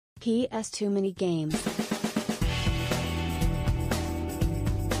PS2MANYGAMES.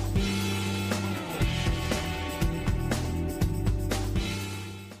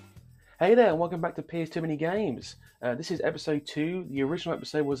 Hey there, and welcome back to PS2MANYGAMES. This is episode 2. The original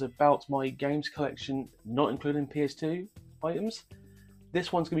episode was about my games collection, not including PS2 items.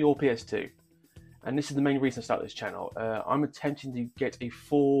 This one's going to be all PS2. And this is the main reason I started this channel. I'm attempting to get a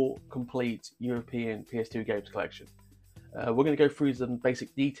full, complete European PS2 games collection. We're going to go through some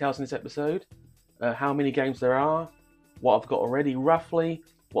basic details in this episode. How many games there are, what I've got already roughly,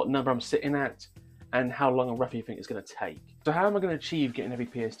 what number I'm sitting at, and how long I roughly think it's going to take. So how am I going to achieve getting every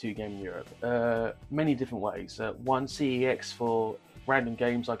PS2 game in Europe? Many different ways. One, CEX for random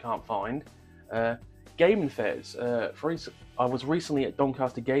games I can't find. Gaming fairs. I was recently at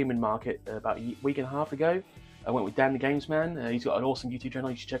Doncaster Gaming Market about a week and a half ago. I went with Dan the Games Man. He's got an awesome YouTube channel,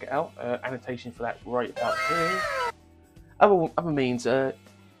 you should check it out. Annotation for that right about here. Other means,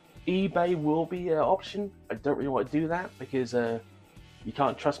 eBay will be an option. I don't really want to do that because you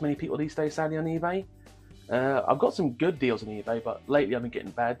can't trust many people these days, sadly, on eBay. I've got some good deals on eBay, but lately I've been getting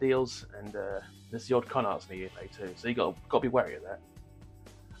bad deals, and there's the odd con arts on eBay too, so you got to be wary of that.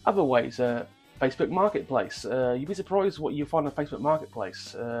 Other ways, Facebook Marketplace. You'd be surprised what you find on Facebook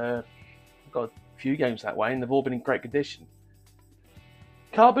Marketplace. I've got a few games that way, and they've all been in great condition.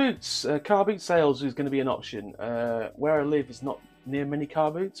 Car boots. Car boot sales is going to be an option. Where I live is not near many car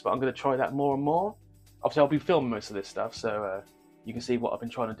boots, but I'm going to try that more and more. Obviously, I'll be filming most of this stuff, so you can see what I've been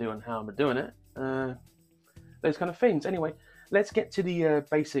trying to do and how I'm doing it. Those kind of things. Anyway, let's get to the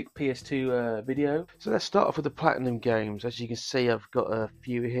basic PS2 video. So let's start off with the Platinum games. As you can see, I've got a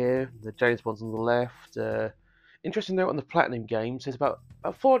few here. The James Bonds on the left. Interesting note on the Platinum games, there's about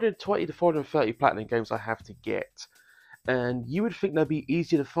 420 to 430 Platinum games I have to get. And you would think they'd be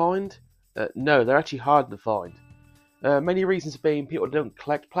easier to find. No, they're actually harder to find. Many reasons being people don't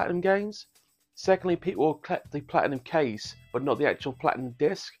collect Platinum games. Secondly, people will collect the Platinum case, but not the actual Platinum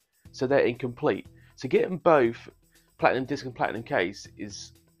disc, so they're incomplete. So getting both Platinum disc and Platinum case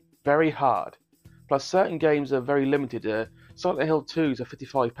is very hard. Plus, certain games are very limited. Silent Hill 2 is a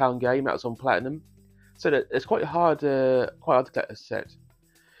 £55 game, that's on Platinum, so that it's quite hard to get a set.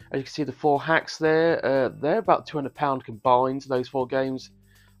 As you can see, the 4 hacks there, they're about £200 combined, those 4 games.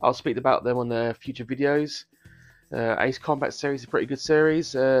 I'll speak about them on the future videos. Ace Combat series is a pretty good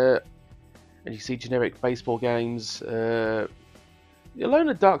series. And you see generic baseball games. The Alone in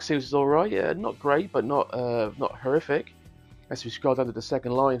the Dark series is alright. Yeah, not great, but not horrific. As we scroll down to the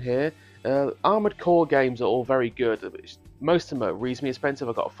second line here, Armored Core games are all very good. Most of them are reasonably expensive.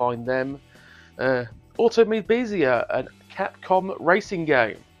 I've got to find them. Automobilia, Bezier, a Capcom racing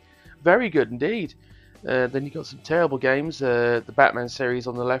game. Very good indeed. Then you've got some terrible games. The Batman series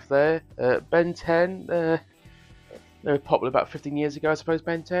on the left there. Ben 10. They were popular about 15 years ago, I suppose,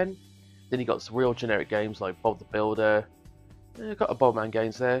 Ben 10. Then you got some real generic games like Bob the Builder. Got a Bobman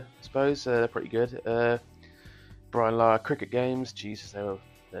games there, I suppose. They're pretty good. Brian Lara cricket games. Jesus,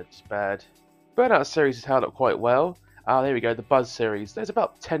 they're just bad. Burnout series has held up quite well. There we go, the Buzz series. There's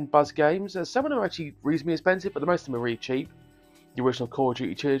about 10 Buzz games. Some of them are actually reasonably expensive, but the most of them are really cheap. The original Call of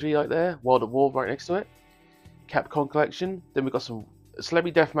Duty trilogy right there. World at War right next to it. Capcom collection. Then we've got some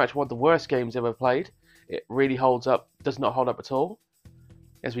Celebrity Deathmatch, one of the worst games ever played. It really holds up, does not hold up at all.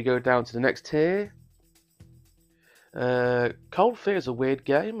 As we go down to the next tier. Cold Fear is a weird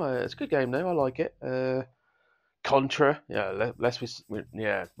game. It's a good game though, I like it. Contra, we're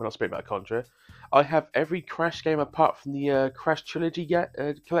not speaking about Contra. I have every Crash game apart from the Crash Trilogy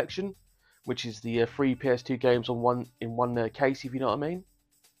collection, which is the 3 PS2 games in one case, if you know what I mean.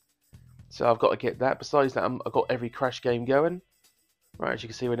 So I've got to get that. Besides that, I've got every Crash game going. Right, as you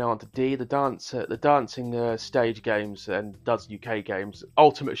can see, we're now on to D, the dancing stage games and Duds UK games.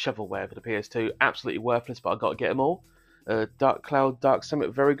 Ultimate shovelware for the PS2, absolutely worthless, but I've got to get them all. Dark Cloud, Dark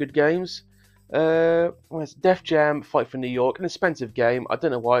Summit, very good games. Def Jam, Fight for New York, an expensive game. I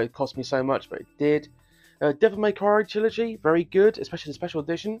don't know why it cost me so much, but it did. Devil May Cry Trilogy, very good, especially the special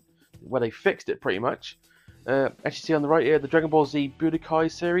edition, where they fixed it pretty much. As you see on the right here, the Dragon Ball Z Budokai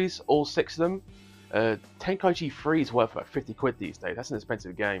series, all 6 of them. Tenkaichi 3 is worth about 50 quid these days. That's an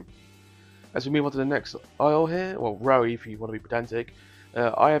expensive game. As we move on to the next aisle here, well, row if you want to be pedantic,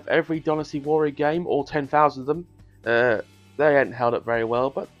 I have every Dynasty Warrior game, all 10,000 of them. They hadn't held up very well,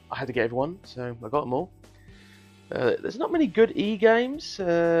 but I had to get everyone, so I got them all. There's not many good E games,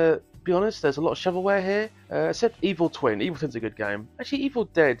 to be honest. There's a lot of shovelware here, except Evil Twin. Evil Twin's a good game. Actually, Evil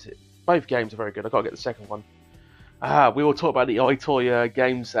Dead, both games are very good. I've got to get the second one. We will talk about the iToy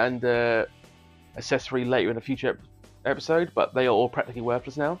games and accessory later in a future episode, but they are all practically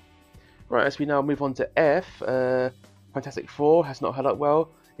worthless now. Right, as we now move on to F, Fantastic Four has not held up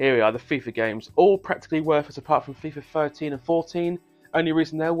well. Here we are, the FIFA games. All practically worthless apart from FIFA 13 and 14. Only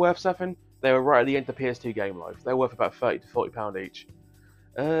reason they're worth something, they were right at the end of the PS2 game life. They're worth about £30 to £40 each.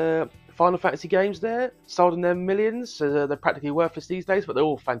 Final Fantasy games there, sold in their millions, so they're practically worthless these days, but they're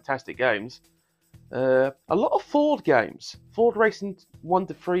all fantastic games. A lot of Ford games. Ford Racing 1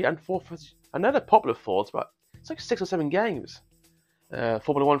 to 3 and 4. I know they're popular Fords, but it's like 6 or 7 games.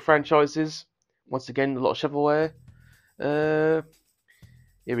 Formula 1 franchises. Once again, a lot of shovelware.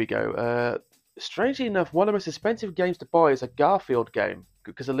 Here we go. Strangely enough, one of the most expensive games to buy is a Garfield game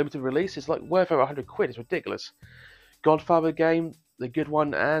because a limited release is like worth over £100. It's ridiculous. Godfather game, the good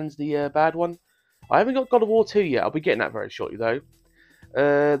one and the bad one. I haven't got God of War 2 yet. I'll be getting that very shortly though.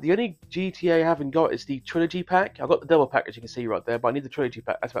 The only GTA I haven't got is the Trilogy Pack. I've got the double pack as you can see right there, but I need the Trilogy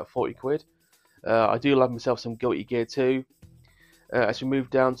Pack. That's about £40. I do love myself some Guilty Gear 2. As we move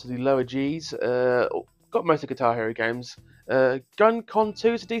down to the lower Gs, got most of the Guitar Hero games. Gun Con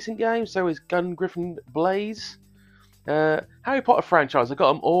 2 is a decent game, so is Gun Griffin Blaze. Harry Potter franchise, I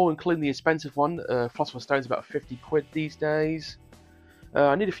got them all, including the expensive one. Philosopher's Stone's about £50 these days.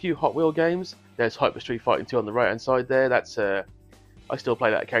 I need a few Hot Wheel games. There's Hyper Street Fighting 2 on the right hand side there. That's I still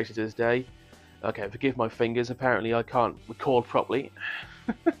play that occasionally to this day. Okay, forgive my fingers. Apparently, I can't record properly.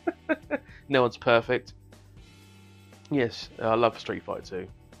 No one's perfect. Yes, I love Street Fighter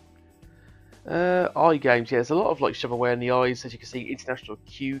 2. Eye games, yeah, there's a lot of like shovelware in the eyes. As you can see, International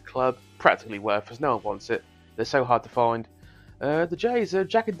Q Club, practically worthless. No one wants it. They're so hard to find. The J's,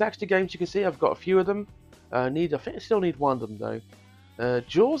 Jack and Daxter games. You can see I've got a few of them. I think I still need one of them though.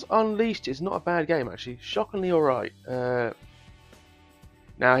 Jaws Unleashed is not a bad game actually. Shockingly alright.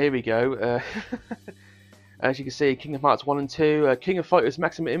 Now here we go. As you can see, Kingdom Hearts 1 and 2, King of Fighters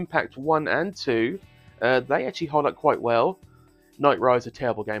Maximum Impact 1 and 2. They actually hold up quite well. Knight Ride's a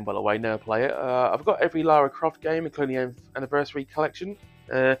terrible game, by the way, never play it. I've got every Lara Croft game, including the Anniversary Collection.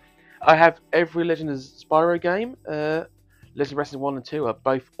 I have every Legend of Spyro game. Legend of Wrestling 1 and 2 are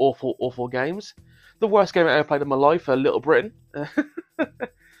both awful, awful games. The worst game I ever played in my life, Little Britain.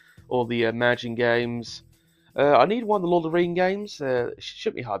 Or the Imagine games. I need one of the Lord of the Rings games. It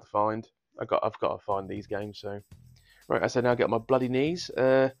shouldn't be hard to find. I've got to find these games. So, right, as I now get my bloody knees.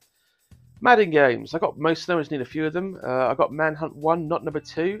 Madden games. I got most of them. I just need a few of them. I got Manhunt 1, not number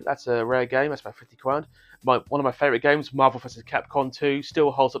 2. That's a rare game. That's about £50. One of my favourite games, Marvel vs. Capcom 2,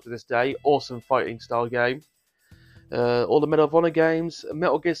 still holds up to this day. Awesome fighting style game. All the Medal of Honor games,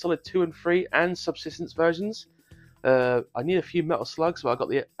 Metal Gear Solid 2 and 3, and Subsistence versions. I need a few Metal Slugs, but I got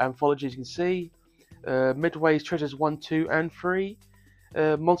the anthology as you can see. Midway's Treasures 1, 2, and 3.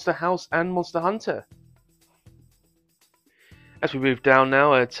 Monster House and Monster Hunter. As we move down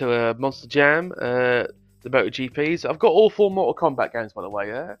now to Monster Jam, the MotoGPs. I've got all 4 Mortal Kombat games, by the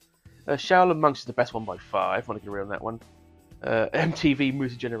way. Shaolin Monks is the best one by far. I want to get around that one. MTV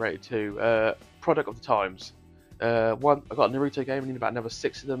Movie Generator 2, product of the times. I've got a Naruto game. I need about another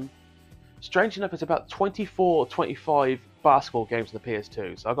 6 of them. Strange enough, it's about 24 or 25 basketball games on the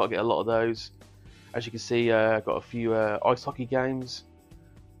PS2, so I've got to get a lot of those. As you can see, I've got a few ice hockey games.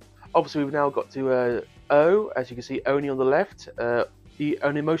 Obviously, we've now got to O, as you can see, Oni on the left. The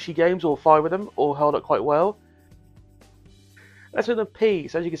Onimoshi games, all 5 of them, all held up quite well. Let's go to P.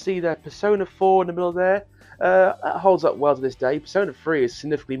 So as you can see there, Persona 4 in the middle there. That holds up well to this day. Persona 3 is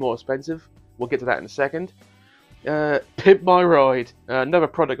significantly more expensive. We'll get to that in a second. Pimp My Ride, another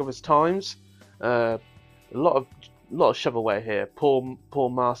product of its times. A lot of shovelware here. Poor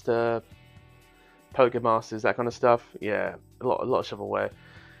Master, Poker Masters, that kind of stuff. Yeah, a lot of shovelware.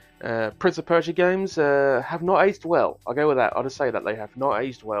 Prince of Persia games have not aged well. I'll go with that. I'll just say that they have not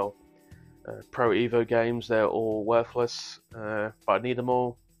aged well. Pro Evo games, they're all worthless, but I need them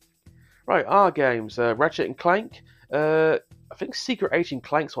all. Right, R games, Ratchet and Clank. I think Secret Agent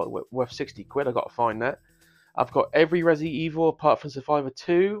Clank's worth £60. I've got to find that. I've got every Resident Evil apart from Survivor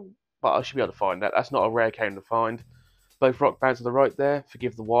 2, but I should be able to find that. That's not a rare game to find. Both Rock Bands to the right there.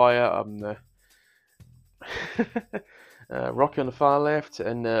 Forgive the wire. Rocky on the far left,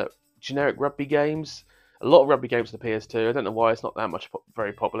 and generic rugby games. A lot of rugby games on the PS2. I don't know why it's not that much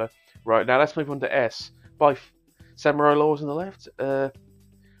very popular. Right, now let's move on to S. By Samurai Laws on the left.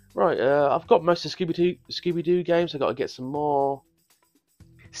 I've got most of the Scooby-Doo games. I've got to get some more.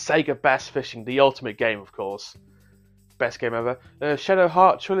 Sega Bass Fishing, the ultimate game, of course. Best game ever. Shadow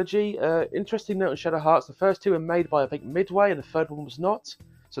Heart Trilogy. Interesting note on Shadow Hearts. The first 2 were made by, I think, Midway, and the third one was not.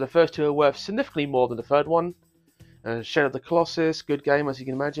 So the first 2 are worth significantly more than the third one. Shadow of the Colossus, good game as you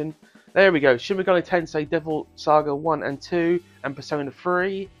can imagine. There we go, Shin Megami Tensei Devil Saga 1 and 2, and Persona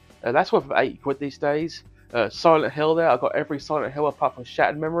 3. That's worth £80 these days. Silent Hill there, I've got every Silent Hill apart from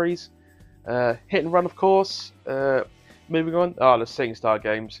Shattered Memories. Hit and Run, of course. moving on. The SingStar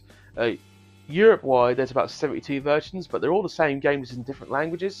games. Europe-wide, there's about 72 versions, but they're all the same games in different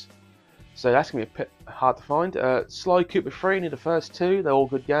languages. So that's going to be a bit hard to find. Sly Cooper 3 and the first two, they're all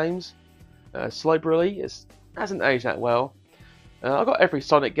good games. Sly Brilly hasn't aged that well. I've got every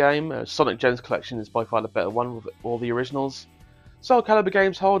Sonic game. Sonic Gems Collection is by far the better one with all the originals. Soul Calibur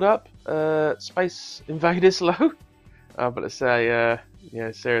games hold up. Space Invaders low. But let's say,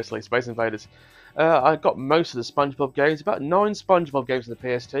 yeah, seriously, Space Invaders. I got most of the SpongeBob games, about 9 SpongeBob games on the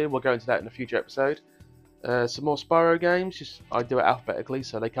PS2. We'll go into that in a future episode. Some more Spyro games. I do it alphabetically,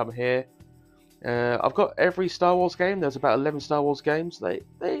 so they come here. I've got every Star Wars game. There's about 11 Star Wars games. They're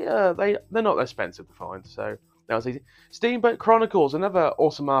not that expensive to find, so that was easy. Steamboat Chronicles, another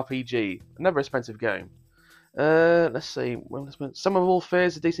awesome RPG, another expensive game. Let's see. Sum of All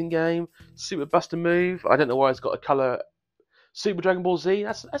Fears, a decent game. Super Buster Move. I don't know why it's got a colour. Super Dragon Ball Z.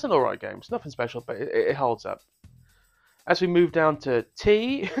 That's an alright game. It's nothing special, but it holds up. As we move down to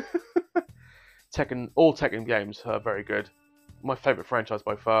T, all Tekken games are very good. My favourite franchise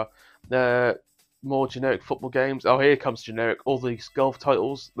by far. More generic football games. Oh, here comes generic. All these golf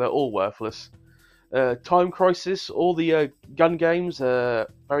titles, they're all worthless. Time Crisis, all the gun games are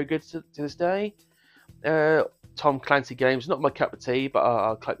very good to this day. Tom Clancy games, not my cup of tea, but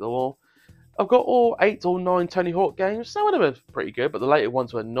I'll collect them all. I've got all 8 or 9 Tony Hawk games. Some of them are pretty good, but the later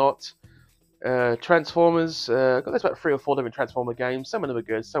ones were not. Transformers, there's about 3 or 4 different Transformer games. Some of them are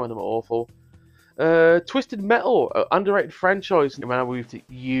good, some of them are awful. Twisted Metal, underrated franchise. And now we move to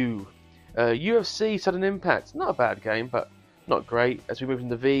U. UFC Sudden Impact, not a bad game, but not great. As we move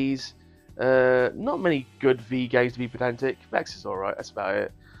into V's, not many good V games to be pedantic. Vex is alright, that's about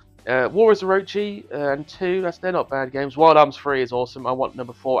it. War is Orochi and 2, they're not bad games. Wild Arms 3 is awesome. I want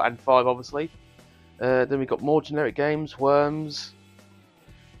number 4 and 5, obviously. Then we've got more generic games, Worms.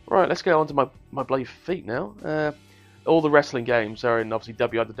 Right, let's go on to my bloody feet now. All the wrestling games are in, obviously,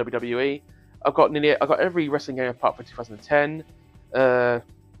 under WWE. I've got every wrestling game apart from 2010.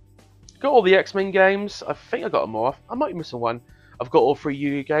 Got all the X-Men games. I think I got them all. I might be missing one. I've got all 3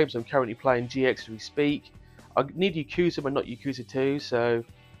 Yu-Gi-Oh games. I'm currently playing GX as we speak. I need Yakuza, but not Yakuza 2, so...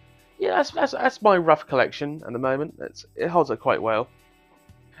 Yeah, that's my rough collection at the moment. It holds up quite well.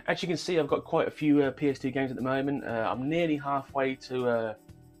 As you can see, I've got quite a few PS2 games at the moment. I'm nearly halfway to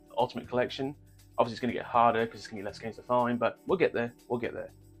Ultimate Collection. Obviously, it's going to get harder because it's going to be less games to find, but we'll get there. We'll get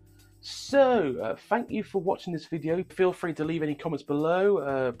there. So, thank you for watching this video. Feel free to leave any comments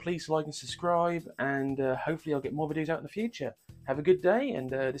below. Please like and subscribe, and hopefully I'll get more videos out in the future. Have a good day,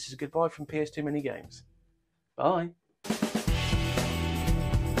 and this is a goodbye from PS2MANYGAMES. Bye.